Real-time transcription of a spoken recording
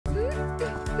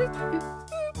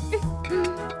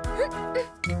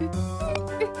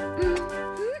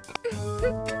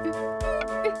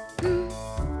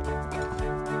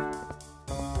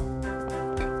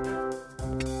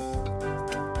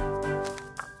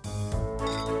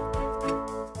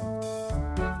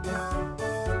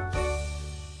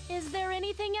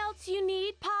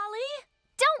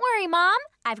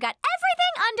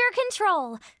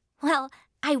control. Well,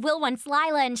 I will once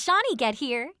Lila and Shawnee get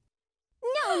here.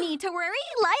 No need to worry.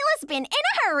 Lila's been in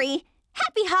a hurry.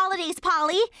 Happy holidays,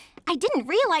 Polly. I didn't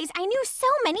realize I knew so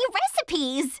many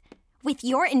recipes. With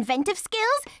your inventive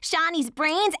skills, Shawnee's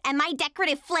brains, and my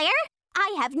decorative flair,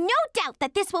 I have no doubt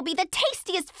that this will be the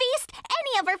tastiest feast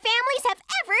any of our families have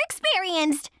ever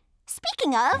experienced.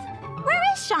 Speaking of, where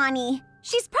is Shawnee?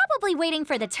 She's probably waiting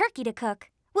for the turkey to cook.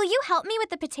 Will you help me with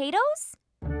the potatoes?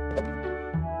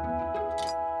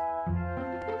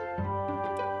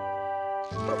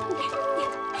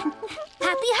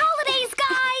 Happy holidays,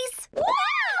 guys!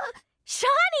 Wow!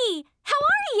 Shawnee, how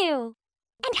are you?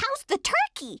 And how's the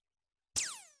turkey?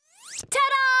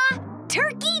 Ta-da!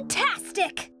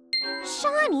 Turkey-tastic!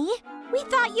 Shawnee, we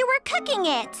thought you were cooking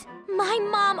it. My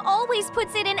mom always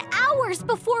puts it in hours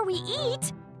before we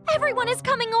eat. Everyone is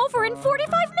coming over in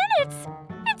 45 minutes.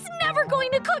 It's never going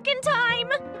to cook in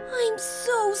time. I'm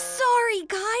so sorry,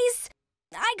 guys.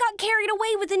 I got carried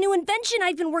away with a new invention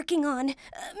I've been working on.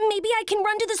 Maybe I can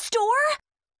run to the store?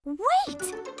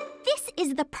 Wait! This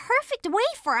is the perfect way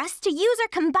for us to use our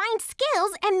combined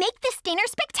skills and make this dinner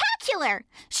spectacular.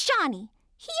 Shawnee,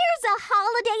 here's a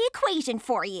holiday equation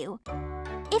for you.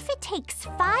 If it takes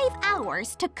 5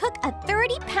 hours to cook a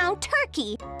 30-pound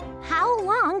turkey, how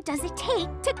long does it take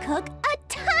to cook a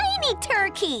tiny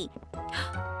turkey?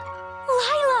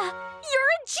 Lila,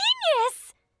 you're a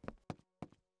genius!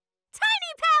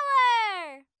 Tiny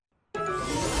power!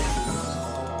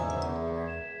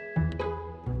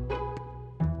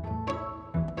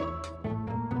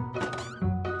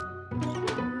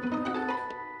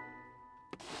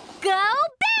 Go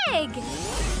big!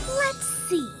 Let's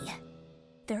see.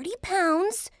 30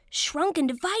 pounds, shrunk and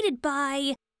divided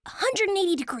by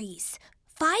 180 degrees.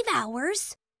 5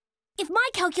 hours. If my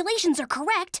calculations are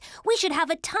correct, we should have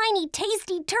a tiny,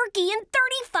 tasty turkey in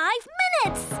 35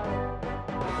 minutes.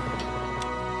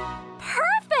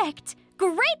 Perfect!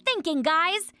 Great thinking,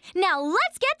 guys. Now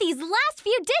let's get these last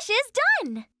few dishes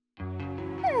done.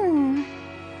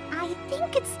 I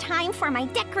think it's time for my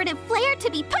decorative flair to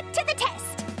be put to the test.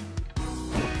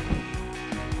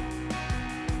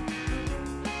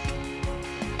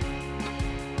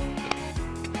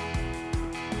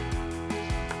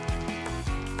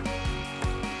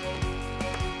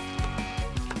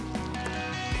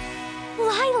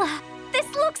 Lila,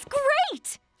 this looks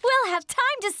great! We'll have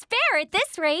time to spare at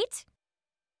this rate.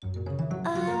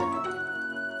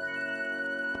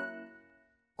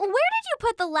 Where did you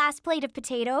put the last plate of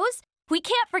potatoes? We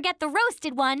can't forget the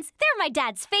roasted ones. They're my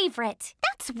dad's favorite.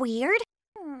 That's weird.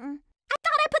 I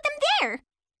thought I put them there.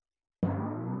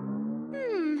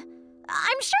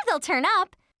 I'm sure they'll turn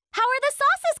up. How are the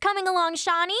sauces coming along,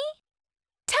 Shawnee?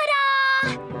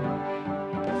 Ta-da!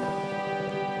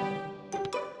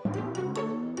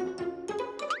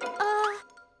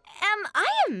 Am I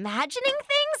imagining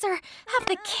things, or have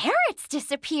the carrots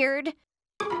disappeared?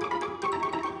 Not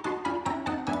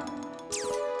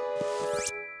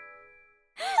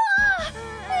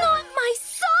my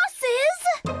sauces!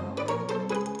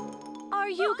 Are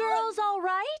you girls all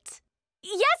right?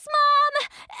 Yes, Mom!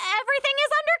 Everything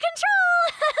is under control!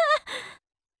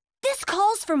 This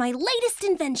calls for my latest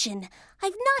invention.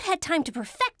 I've not had time to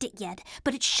perfect it yet,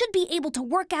 but it should be able to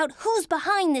work out who's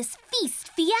behind this feast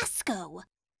fiasco.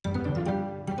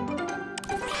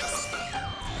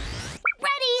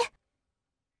 Ready!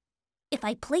 If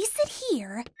I place it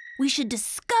here, we should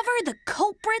discover the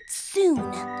culprit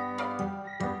soon.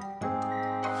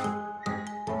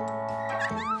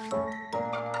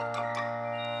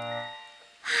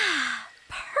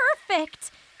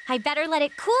 Perfect! I better let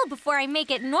it cool before I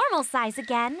make it normal size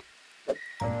again.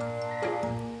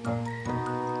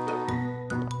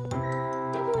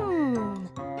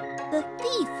 The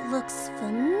thief looks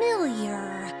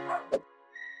familiar.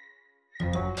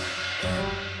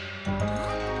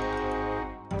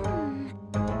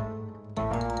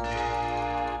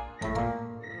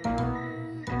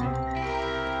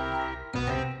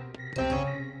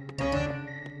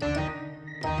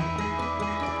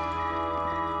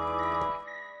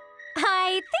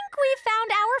 I think we found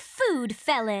our food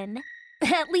felon.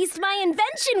 At least my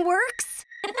invention works.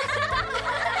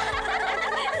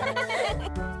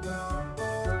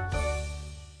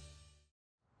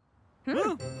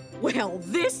 Well,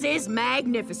 this is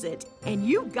magnificent. And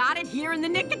you got it here in the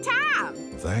nick of time.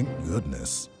 Thank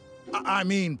goodness. I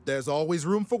mean, there's always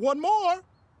room for one more.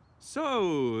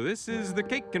 So, this is the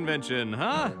cake convention,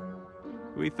 huh?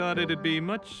 We thought it'd be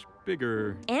much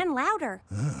bigger. And louder.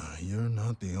 You're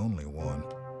not the only one.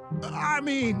 I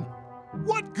mean,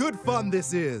 what good fun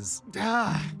this is.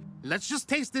 Let's just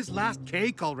taste this last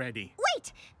cake already.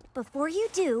 Wait! Before you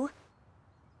do...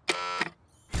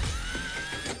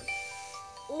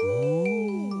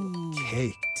 Ooh.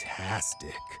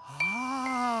 Cake-tastic.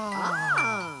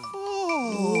 Ah.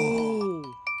 Oh.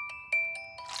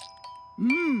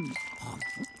 Mmm.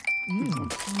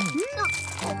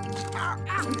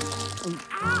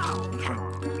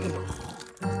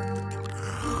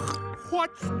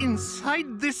 What's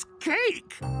inside this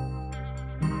cake?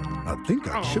 I think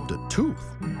I chipped a tooth.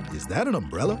 Is that an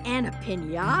umbrella? And a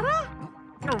piñata?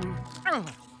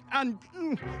 And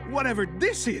whatever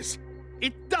this is,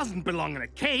 it doesn't belong in a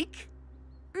cake.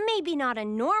 Maybe not a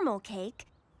normal cake,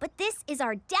 but this is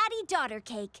our daddy-daughter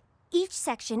cake. Each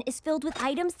section is filled with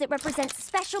items that represent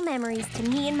special memories to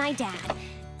me and my dad.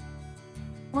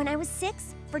 When I was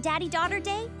 6, for Daddy-Daughter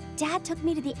Day, Dad took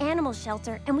me to the animal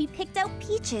shelter and we picked out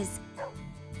peaches.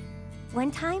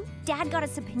 One time, Dad got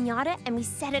us a piñata and we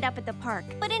set it up at the park,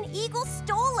 but an eagle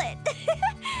stole it.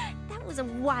 That was a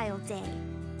wild day.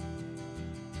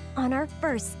 On our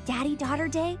first Daddy-Daughter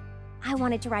Day, I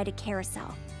wanted to ride a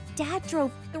carousel. Dad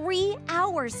drove 3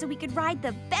 hours so we could ride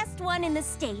the best one in the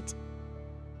state.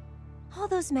 All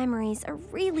those memories are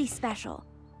really special,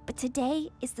 but today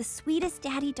is the sweetest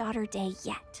Daddy-Daughter Day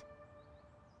yet.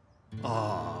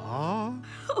 Aww.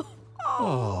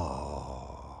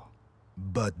 Oh.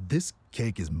 But this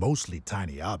cake is mostly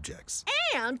tiny objects.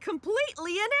 And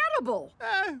completely inedible.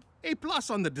 A plus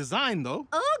on the design, though.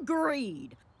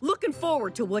 Agreed. Looking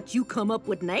forward to what you come up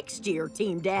with next year,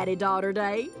 Team Daddy-Daughter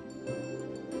Day.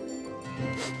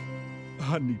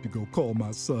 I need to go call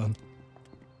my son.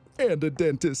 And a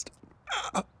dentist.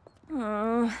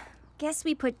 Guess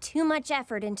we put too much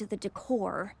effort into the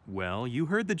decor. Well, you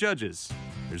heard the judges.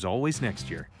 There's always next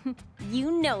year.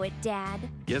 You know it, Dad.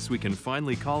 Guess we can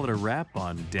finally call it a wrap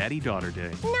on Daddy-Daughter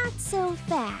Day. Not so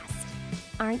fast.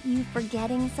 Aren't you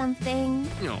forgetting something?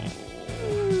 No.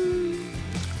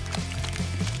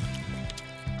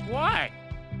 What?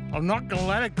 I'm not gonna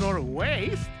let it go to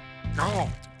waste. Oh.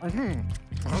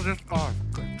 I'll just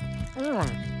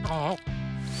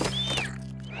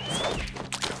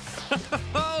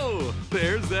Oh,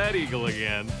 there's that eagle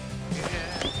again.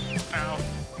 Ow.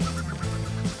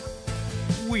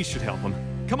 We should help him.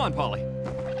 Come on, Polly.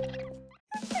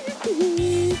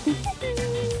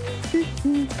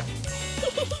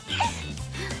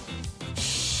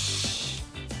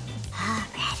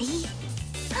 Ready?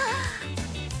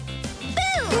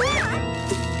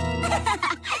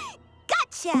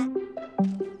 Gotcha!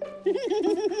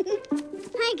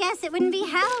 I guess it wouldn't be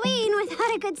Halloween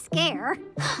without a good scare.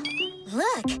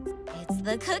 Look, it's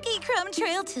the cookie crumb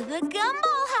trail to the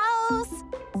gumball house.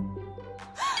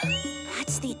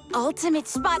 That's the ultimate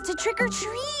spot to trick or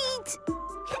treat.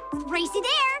 Racy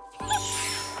there.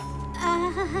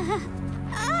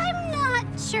 I'm not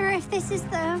sure if this is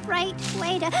the right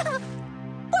way to...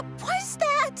 What was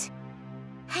that?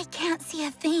 I can't see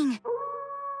a thing.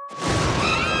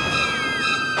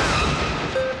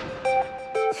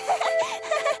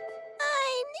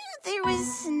 I knew there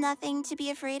was nothing to be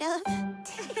afraid of.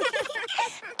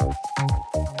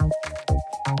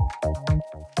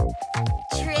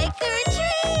 Trick or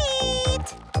treat!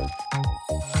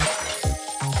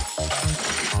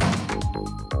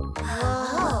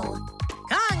 Whoa!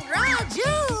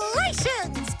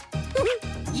 Congratulations!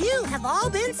 You have all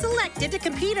been selected to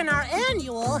compete in our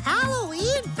annual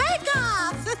Halloween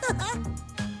Bake-Off!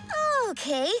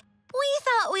 Okay, we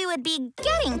thought we would be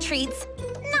getting treats,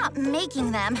 not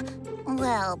making them.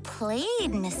 Well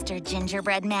played, Mr.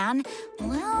 Gingerbread Man.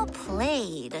 Well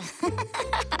played.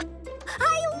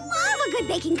 I love a good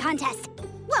baking contest.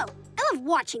 Whoa, I love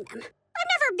watching them. I've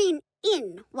never been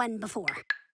in one before.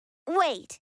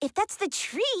 Wait, if that's the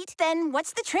treat, then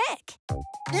what's the trick?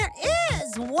 There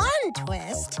is one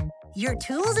twist. Your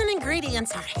tools and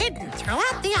ingredients are hidden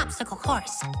throughout the obstacle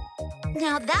course.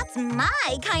 Now that's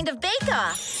my kind of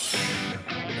bake-off.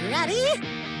 Ready,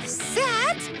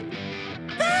 set,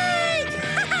 bake!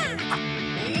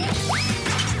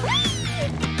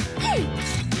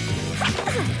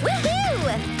 Woohoo!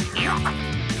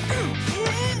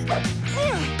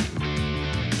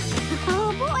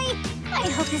 Oh boy, I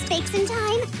hope this bakes in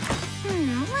time.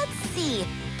 Let's see.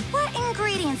 What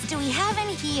ingredients do we have in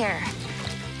here?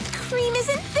 Cream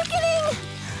isn't thickening.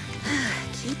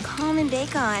 Keep calm and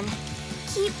bake on.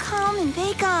 Keep calm and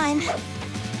bake on.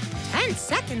 10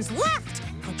 seconds left.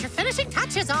 Put your finishing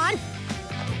touches on.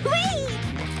 Whee!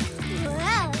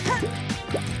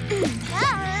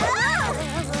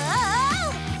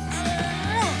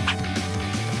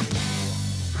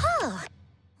 Oh,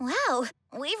 wow,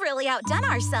 we've really outdone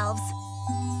ourselves.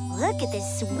 Look at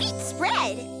this sweet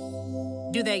spread.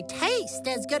 Do they taste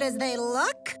as good as they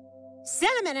look?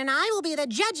 Cinnamon and I will be the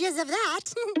judges of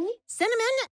that.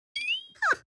 Cinnamon?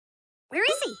 Where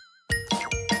is he?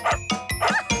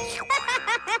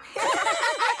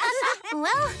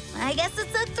 Well, I guess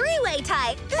it's a three-way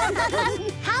tie.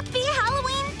 Happy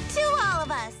Halloween to all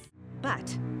of us.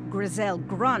 But Grizel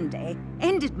Grande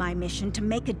ended my mission to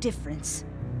make a difference.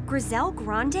 Grizel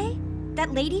Grande?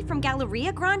 That lady from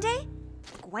Galleria Grande?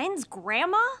 Gwen's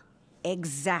grandma?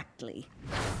 Exactly.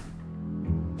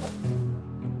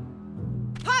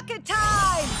 Pocket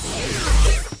time!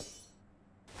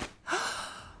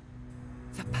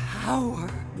 The power.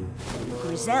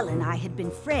 Grizel and I had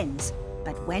been friends,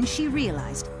 but when she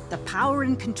realized the power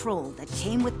and control that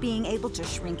came with being able to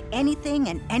shrink anything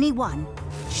and anyone,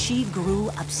 she grew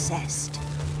obsessed.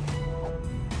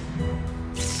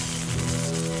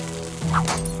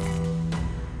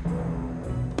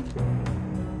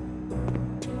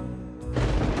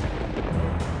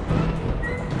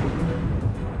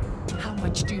 How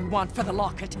much do you want for the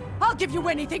locket? I'll give you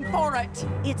anything for it.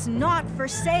 It's not for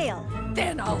sale.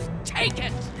 Then I'll take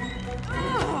it.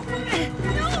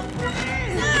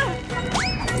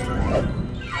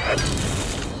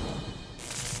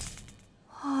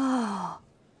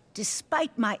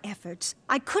 Despite my efforts,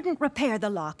 I couldn't repair the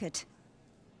locket.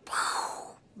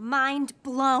 Mind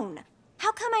blown.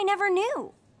 How come I never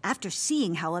knew? After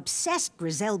seeing how obsessed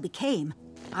Grizel became,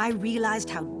 I realized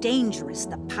how dangerous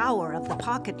the power of the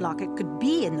pocket locket could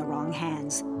be in the wrong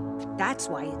hands. That's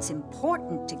why it's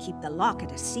important to keep the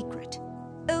locket a secret.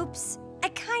 Oops. I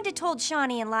kinda told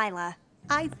Shawnee and Lila.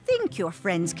 I think your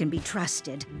friends can be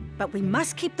trusted, but we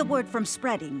must keep the word from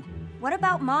spreading. What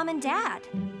about Mom and Dad?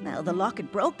 Well, the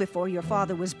locket broke before your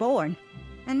father was born.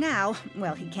 And now,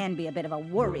 well, he can be a bit of a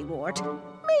worrywart.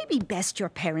 Maybe best your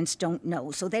parents don't know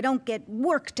so they don't get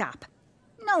worked up.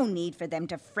 No need for them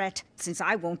to fret, since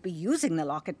I won't be using the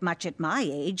locket much at my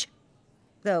age.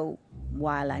 Though,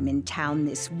 while I'm in town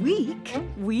this week,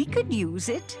 we could use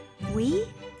it. We?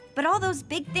 But all those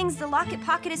big things the locket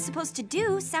pocket is supposed to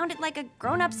do sounded like a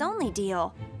grown-ups only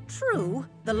deal. True,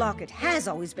 the locket has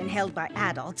always been held by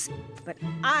adults, but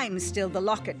I'm still the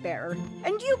locket bearer,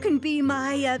 and you can be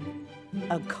my,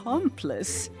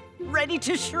 accomplice. Ready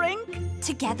to shrink?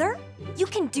 Together? You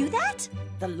can do that?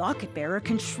 The locket bearer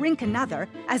can shrink another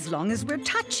as long as we're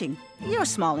touching. You're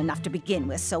small enough to begin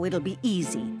with, so it'll be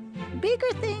easy.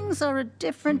 Bigger things are a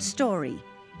different story.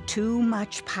 Too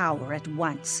much power at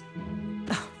once.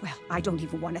 Oh, well, I don't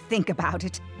even want to think about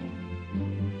it.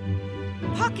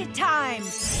 Pocket time!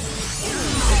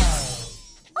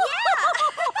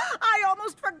 I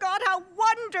almost forgot how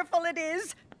wonderful it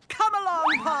is. Come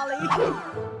along, Polly.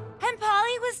 And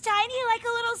Polly was tiny like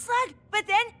a little slug, but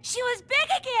then she was big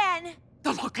again.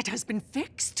 The locket has been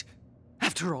fixed.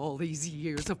 After all these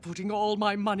years of putting all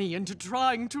my money into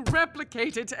trying to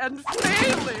replicate it and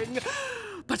failing.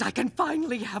 But I can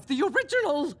finally have the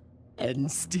original.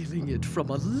 And stealing it from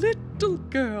a little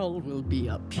girl will be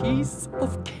a piece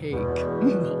of cake. Cake!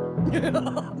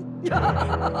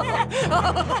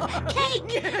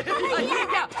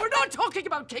 Yeah, we're not talking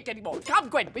about cake anymore. Come,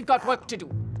 Gwen, we've got work to do.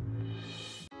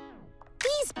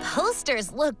 These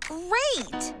posters look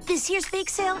great. This year's bake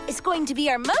sale is going to be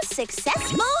our most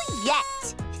successful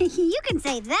yet. You can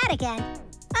say that again.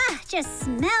 Just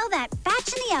smell that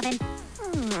batch in the oven.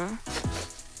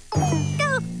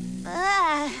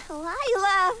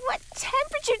 Lila, what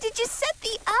temperature did you set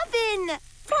the oven?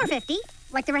 450,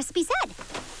 like the recipe said.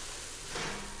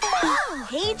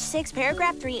 Page 6,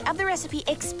 paragraph 3 of the recipe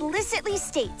explicitly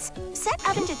states, set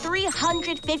oven to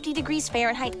 350 degrees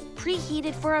Fahrenheit,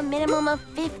 preheated for a minimum of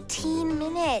 15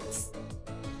 minutes.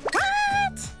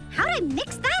 What? How'd I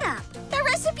mix that up? The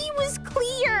recipe was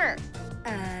clear.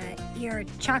 Your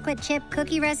chocolate chip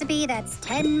cookie recipe that's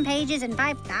 10 pages and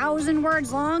 5,000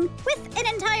 words long, with an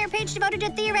entire page devoted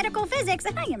to theoretical physics.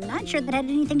 I am not sure that had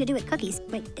anything to do with cookies.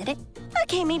 Wait, did it?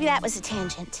 Okay, maybe that was a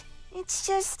tangent. It's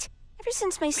just, ever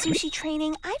since my sushi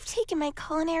training, I've taken my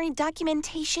culinary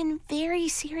documentation very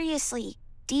seriously.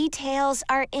 Details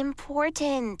are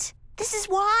important. This is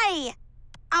why.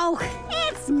 Oh,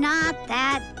 it's not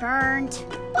that burnt.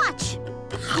 Watch.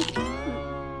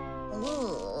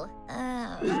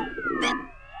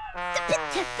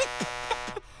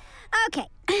 Okay,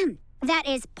 that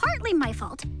is partly my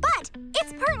fault, but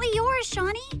it's partly yours,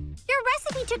 Shawnee. Your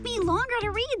recipe took me longer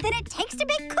to read than it takes to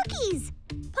bake cookies.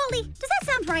 Polly, does that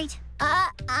sound right?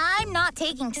 I'm not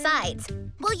taking sides.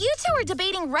 While you two are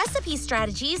debating recipe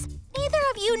strategies, neither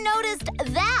of you noticed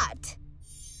that.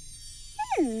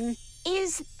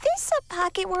 Is this a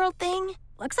Pocket World thing?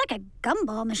 Looks like a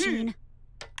gumball machine.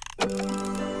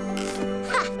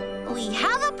 Ha! We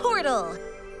have a portal.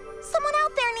 Someone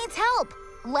out there needs help.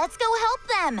 Let's go help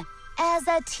them. As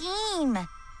a team.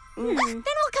 Then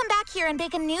we'll come back here and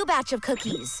bake a new batch of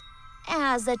cookies.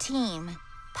 As a team.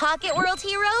 Pocket World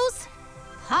heroes?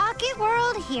 Pocket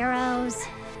World Heroes.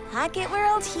 Pocket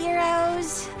World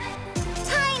Heroes.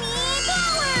 Tiny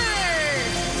Power!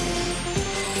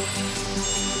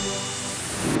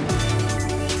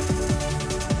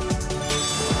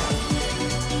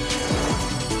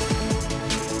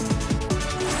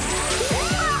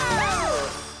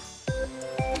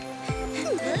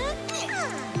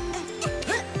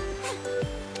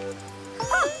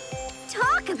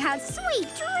 Talk about sweet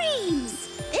dreams.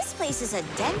 This place is a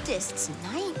dentist's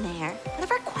nightmare. What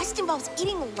if our quest involves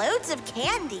eating loads of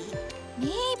candy?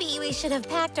 Maybe we should have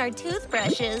packed our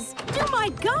toothbrushes. Do my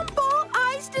gumball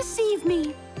eyes deceive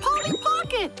me? Polly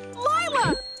Pocket,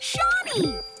 Lila,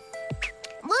 Shawnee.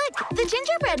 Look, the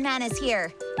gingerbread man is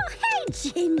here. Oh, hey,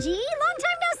 Gingy. Long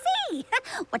time no see.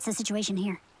 What's the situation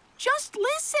here? Just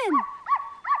listen.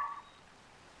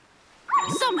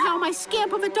 Somehow my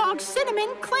scamp of a dog,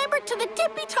 Cinnamon, clambered to the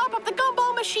tippy top of the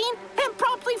gumball machine and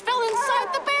promptly fell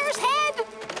inside the bear's head.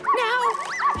 Now,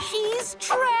 she's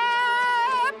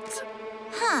trapped.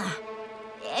 Huh.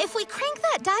 If we crank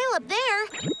that dial up there,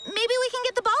 maybe we can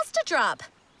get the balls to drop.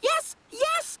 Yes,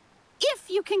 yes! If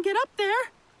you can get up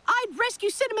there. I'd rescue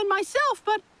Cinnamon myself,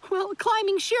 but, well,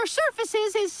 climbing sheer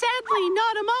surfaces is sadly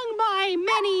not among my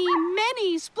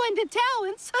many splendid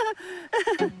talents.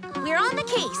 We're on the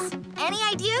case. Any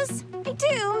ideas? I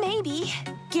do, maybe.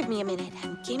 Give me a minute.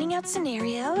 I'm gaming out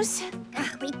scenarios.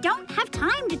 We don't have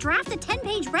time to draft a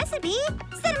 10-page recipe.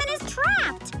 Cinnamon is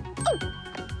trapped. Oh,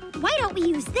 why don't we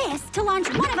use this to launch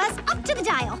one of us up to the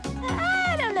dial?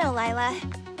 I don't know, Lila.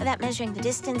 Without measuring the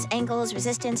distance, angles,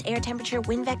 resistance, air temperature,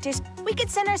 wind vectors, we could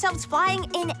send ourselves flying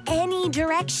in any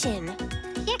direction.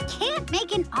 You can't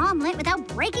make an omelet without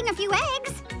breaking a few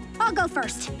eggs. I'll go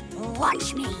first.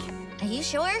 Launch me. Are you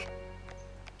sure?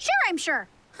 Sure, I'm sure.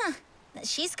 Huh.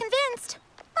 She's convinced.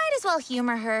 Might as well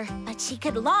humor her. But she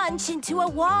could launch into a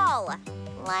wall.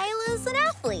 Lila's an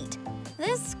athlete.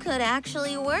 This could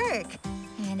actually work.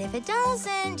 And if it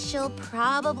doesn't, she'll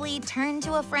probably turn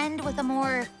to a friend with a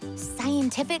more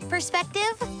scientific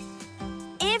perspective.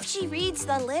 If she reads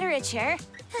the literature,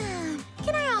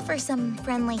 can I offer some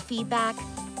friendly feedback?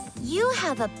 You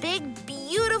have a big,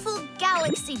 beautiful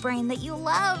galaxy brain that you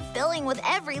love filling with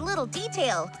every little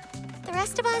detail. The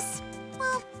rest of us,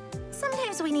 well,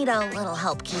 sometimes we need a little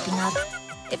help keeping up.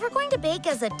 If we're going to bake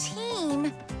as a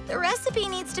team, the recipe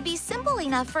needs to be simple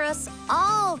enough for us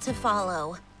all to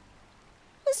follow.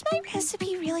 Was my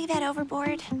recipe really that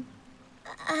overboard?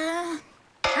 Hello?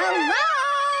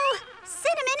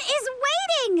 Cinnamon is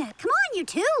waiting. Come on, you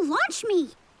two, launch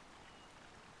me.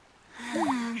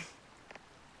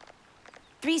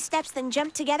 3 steps, then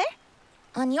jump together?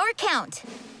 On your count.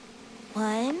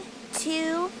 1,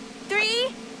 2,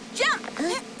 3, jump!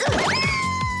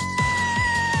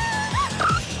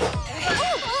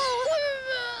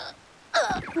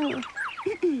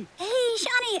 Hey,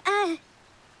 Shawnee,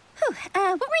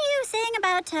 what were you saying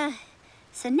about,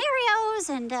 scenarios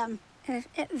and,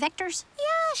 vectors?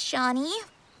 Yeah, Shawnee.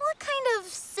 What kind of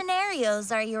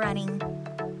scenarios are you running?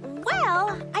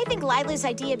 Well, I think Lila's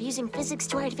idea of using physics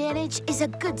to our advantage is a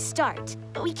good start.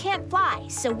 But we can't fly,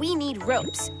 so we need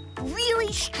ropes.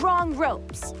 Really strong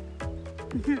ropes.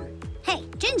 Hey,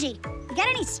 Gingy, you got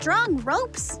any strong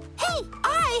ropes? Hey,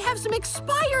 I have some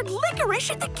expired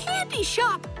licorice at the candy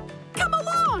shop. Come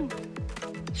along.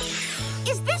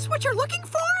 Is this what you're looking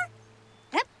for?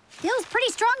 Yep, feels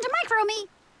pretty strong to micro me.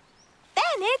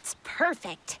 Then it's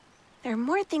perfect. There are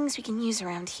more things we can use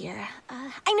around here.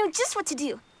 I know just what to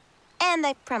do. And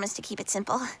I promise to keep it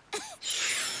simple.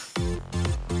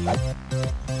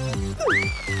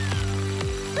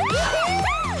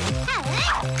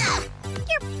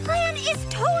 Your plan is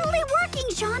totally working,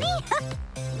 Shawnee.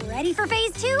 Ready for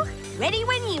phase 2? Ready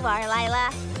when you are,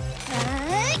 Lila.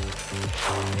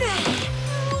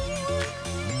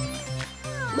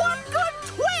 One good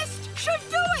twist should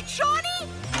do it, Shawnee!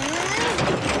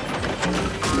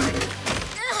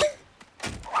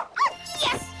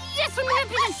 Yes, I'm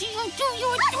happy to see you too, you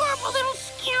adorable little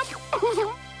scamp!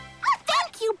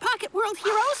 Thank you, Pocket World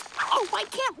Heroes! Oh, I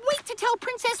can't wait to tell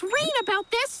Princess Rain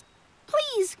about this!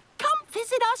 Please, come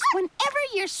visit us whenever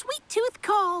your sweet tooth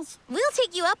calls. We'll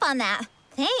take you up on that.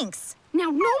 Thanks. Now,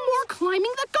 no more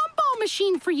climbing the gumball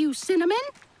machine for you, Cinnamon.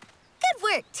 Good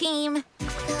work, team.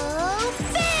 Go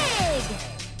big!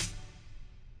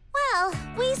 Well,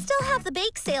 we still have the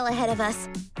bake sale ahead of us.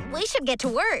 We should get to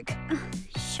work.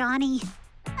 Shawnee,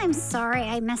 I'm sorry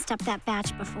I messed up that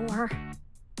batch before.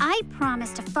 I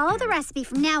promise to follow the recipe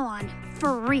from now on,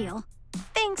 for real.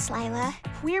 Thanks, Lila.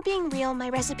 If we're being real, my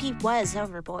recipe was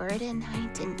overboard, and I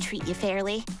didn't treat you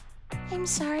fairly. I'm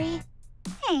sorry.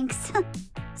 Thanks.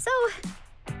 So,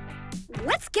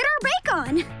 let's get our bake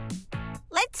on.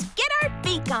 Let's let's get our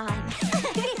bacon.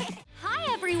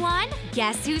 Hi, everyone.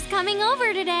 Guess who's coming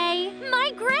over today?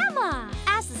 My grandma.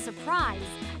 As a surprise,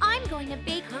 I'm going to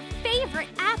bake her favorite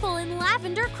apple and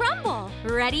lavender crumble.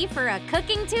 Ready for a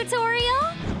cooking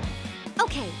tutorial?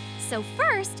 Okay, so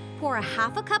first, pour a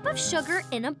half a cup of sugar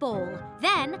in a bowl.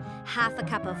 Then, half a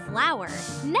cup of flour.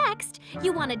 Next,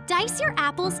 you want to dice your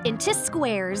apples into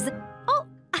squares. Oh,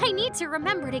 I need to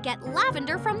remember to get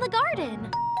lavender from the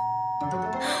garden.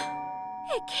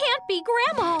 It can't be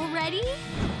Grandma already.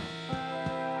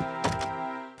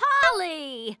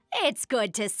 Polly! It's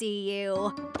good to see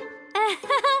you.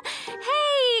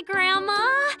 Hey, Grandma!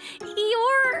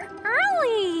 You're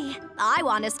early. I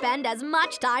want to spend as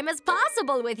much time as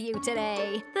possible with you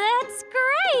today. That's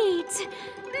great.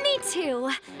 Me too.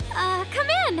 Come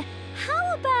in.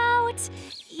 How about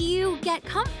you get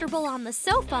comfortable on the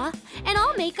sofa and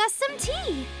I'll make us some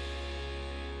tea.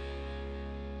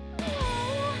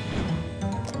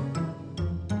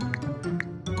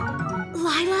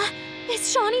 Lila,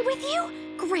 is Shawnee with you?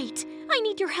 Great. I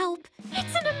need your help.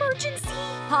 It's an emergency.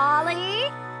 Polly?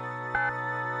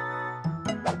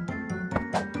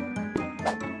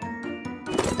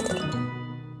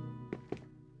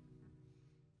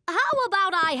 How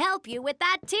about I help you with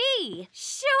that tea?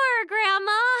 Sure,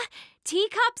 Grandma.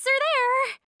 Teacups are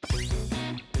there.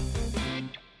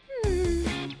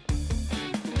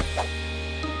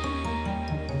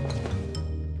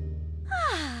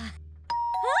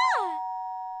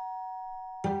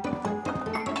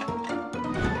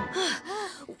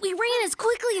 We ran as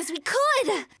quickly as we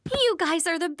could. You guys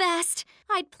are the best.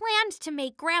 I'd planned to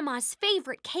make Grandma's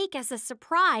favorite cake as a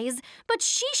surprise, but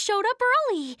she showed up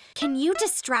early. Can you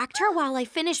distract her while I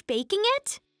finish baking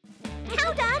it?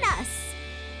 Count on us.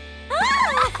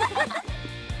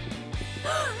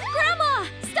 Grandma,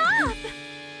 stop!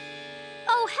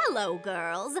 Oh, hello,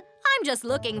 girls. I'm just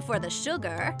looking for the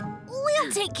sugar.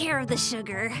 We'll take care of the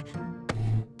sugar.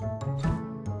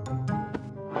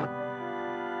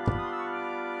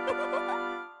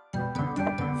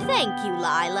 Thank you,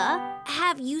 Lila.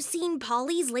 Have you seen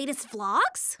Polly's latest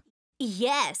vlogs?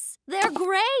 Yes, they're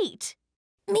great.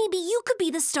 Maybe you could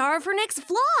be the star of her next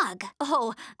vlog.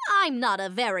 Oh, I'm not a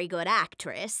very good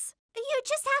actress. You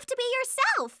just have to be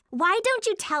yourself. Why don't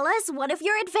you tell us one of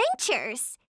your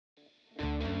adventures?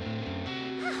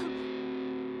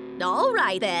 All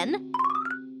right, then.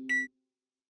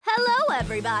 Hello,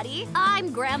 everybody.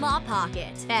 I'm Grandma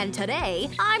Pocket, and today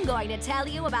I'm going to tell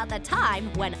you about the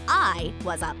time when I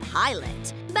was a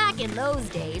pilot. Back in those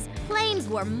days, planes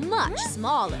were much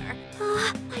smaller.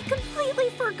 I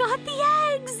completely forgot the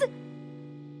eggs.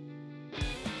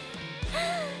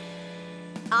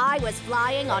 I was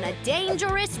flying on a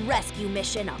dangerous rescue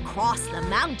mission across the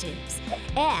mountains,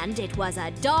 and it was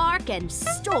a dark and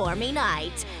stormy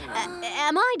night.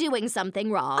 Am I doing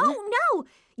something wrong? Oh, no!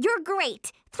 You're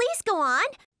great. Please go on.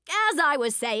 As I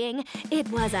was saying, it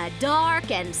was a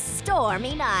dark and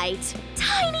stormy night.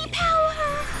 Tiny power!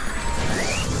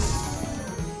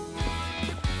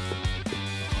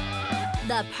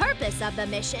 The purpose of the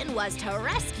mission was to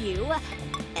rescue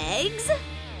eggs?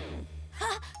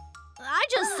 I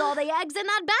just saw the eggs in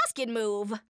that basket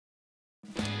move.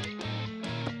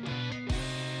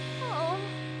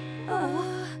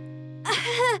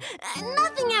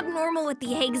 Nothing abnormal with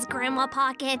the eggs, Grandma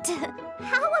Pocket.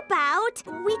 How about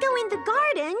we go in the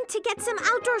garden to get some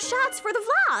outdoor shots for the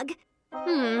vlog?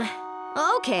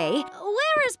 Okay.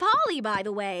 Where is Polly, by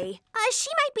the way? She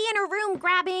might be in her room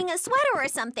grabbing a sweater or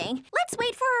something. Let's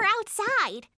wait for her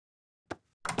outside.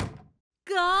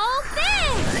 Go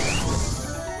big!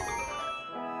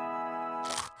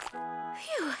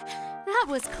 Phew, that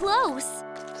was close.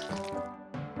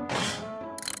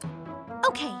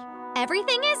 Okay,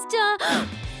 everything is done.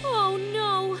 Oh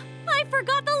no, I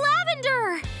forgot the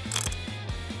lavender.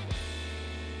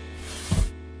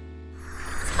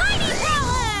 Tiny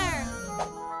power!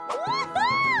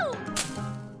 Woohoo!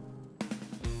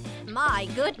 My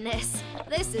goodness,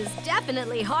 this is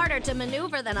definitely harder to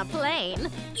maneuver than a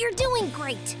plane. You're doing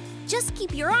great. Just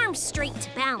keep your arms straight to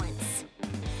balance.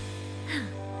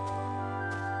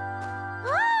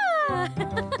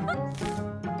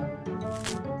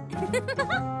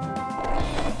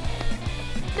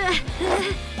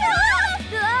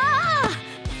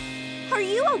 Are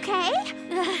you okay?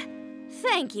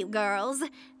 Thank you, girls.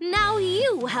 Now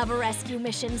you have a rescue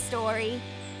mission story.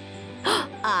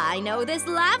 I know this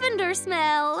lavender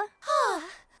smell.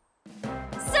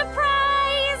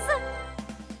 Surprise!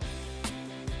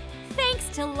 Thanks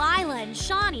to Lila and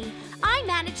Shawnee, I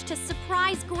managed to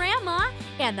surprise Grandma,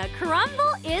 and the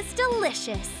crumble is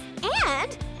delicious.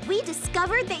 And we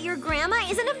discovered that your grandma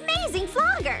is an amazing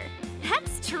vlogger.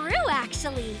 That's true,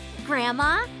 actually.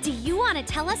 Grandma, do you want to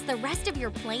tell us the rest of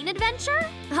your plane adventure?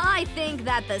 I think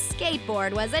that the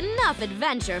skateboard was enough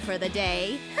adventure for the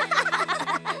day.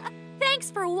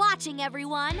 Thanks for watching,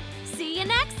 everyone. See you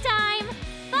next time.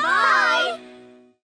 Bye!